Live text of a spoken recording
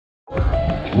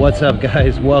What's up,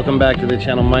 guys? Welcome back to the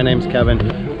channel. My name's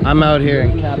Kevin. I'm out here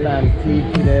in Cap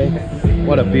Antibes today.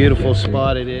 What a beautiful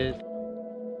spot it is.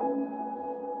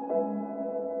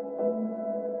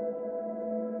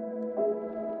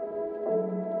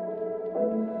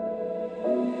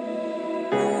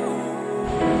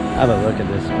 Have a look at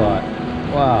this spot.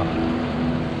 Wow,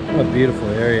 what a beautiful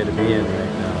area to be in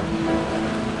right now.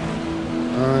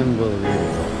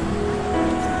 Unbelievable.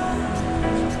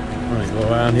 I'm gonna go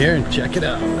around here and check it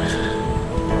out.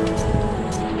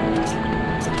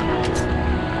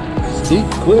 Steep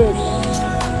cliffs.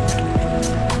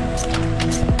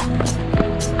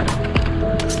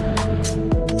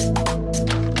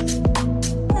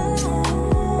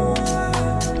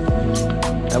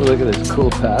 Have a look at this cool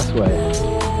pathway.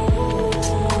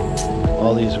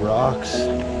 All these rocks.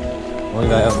 One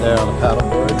guy out there on a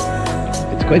paddleboard.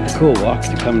 It's quite the cool walk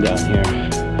to come down here.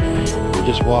 We're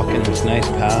just walking this nice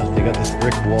path. They got this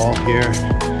brick wall here,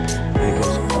 and it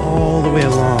goes all the way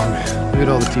along. Look at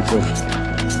all the people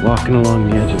walking along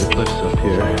the edge of the cliffs up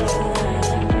here.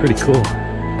 It's pretty cool.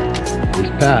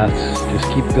 These paths just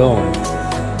keep going.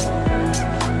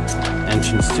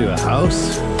 Entrance to a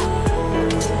house.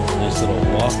 Nice little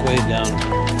walkway down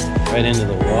right into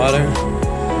the water.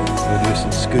 We'll do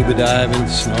some scuba diving,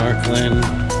 snorkeling,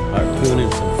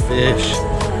 harpooning some fish,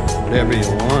 whatever you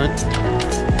want,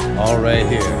 all right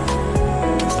here.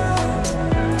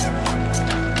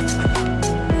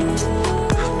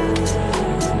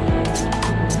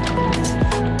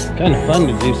 Kind of fun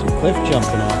to do some cliff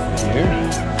jumping off of here,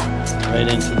 right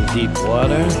into the deep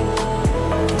water.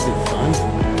 Pretty fun.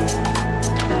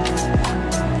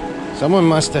 Someone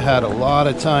must have had a lot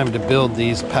of time to build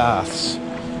these paths.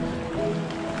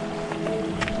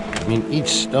 I mean, each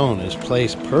stone is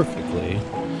placed perfectly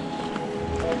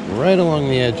right along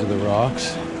the edge of the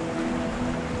rocks.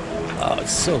 Oh,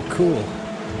 it's so cool.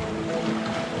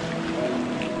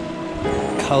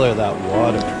 The color of that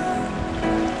water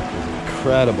is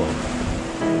incredible.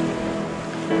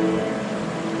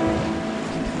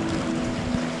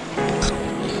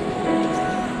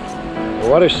 The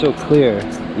water's so clear,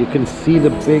 you can see the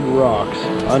big rocks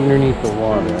underneath the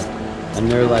water, and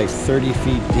they're like 30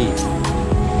 feet deep.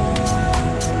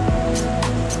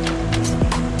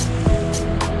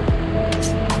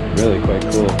 Really quite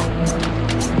cool.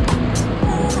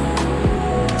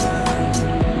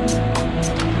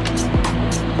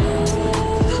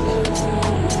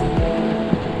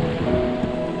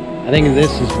 I think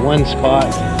this is one spot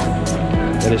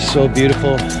that is so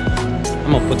beautiful.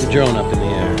 I'm gonna put the drone up in the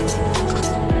air.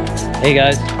 Hey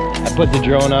guys, I put the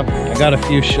drone up. I got a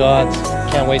few shots.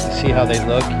 Can't wait to see how they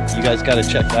look. You guys gotta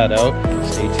check that out.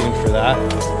 Stay tuned for that.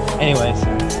 Anyways,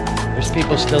 there's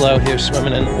people still out here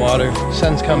swimming in the water. The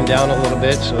sun's come down a little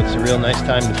bit, so it's a real nice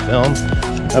time to film.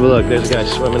 Have a look, there's a guy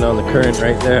swimming on the current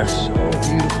right there. So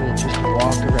beautiful just to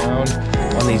walk around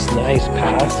on these nice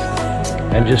paths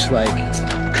and just like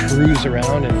cruise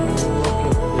around and look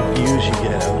at the views you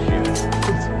get out here.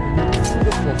 It's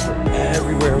beautiful from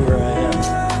everywhere where I am.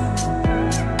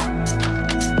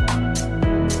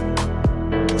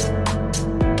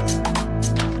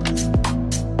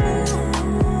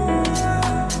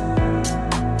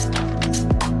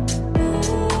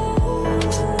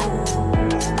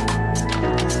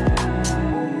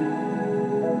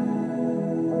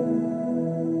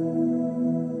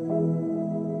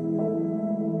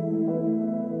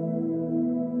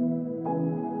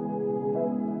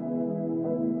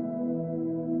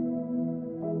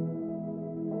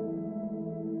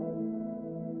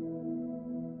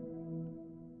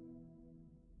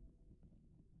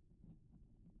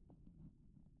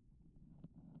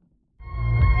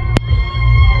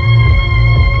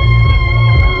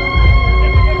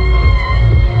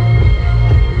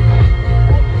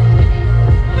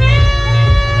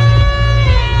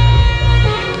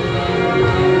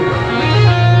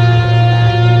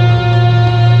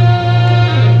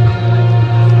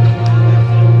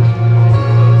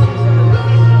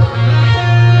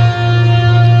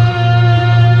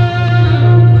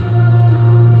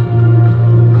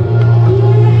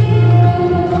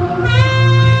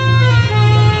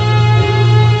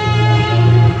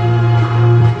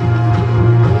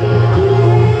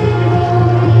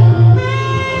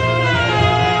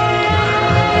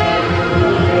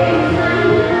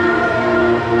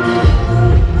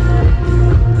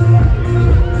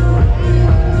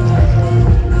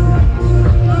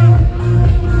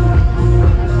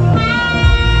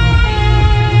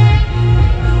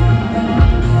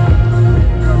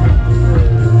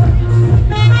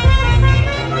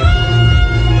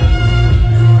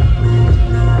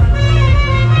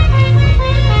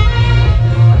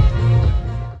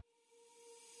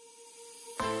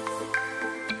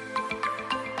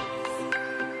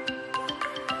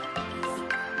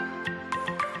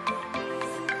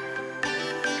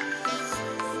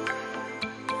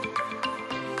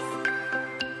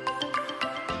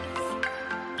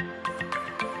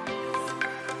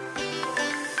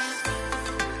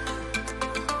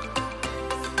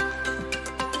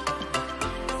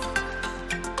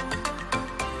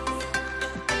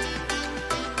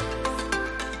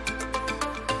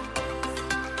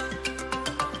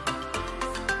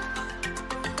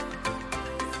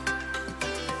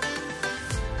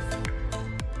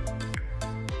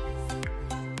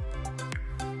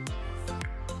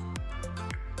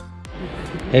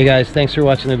 Hey guys, thanks for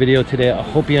watching the video today. I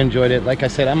hope you enjoyed it. Like I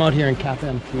said, I'm out here in Cap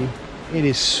Antibes. It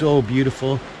is so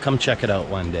beautiful. Come check it out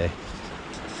one day.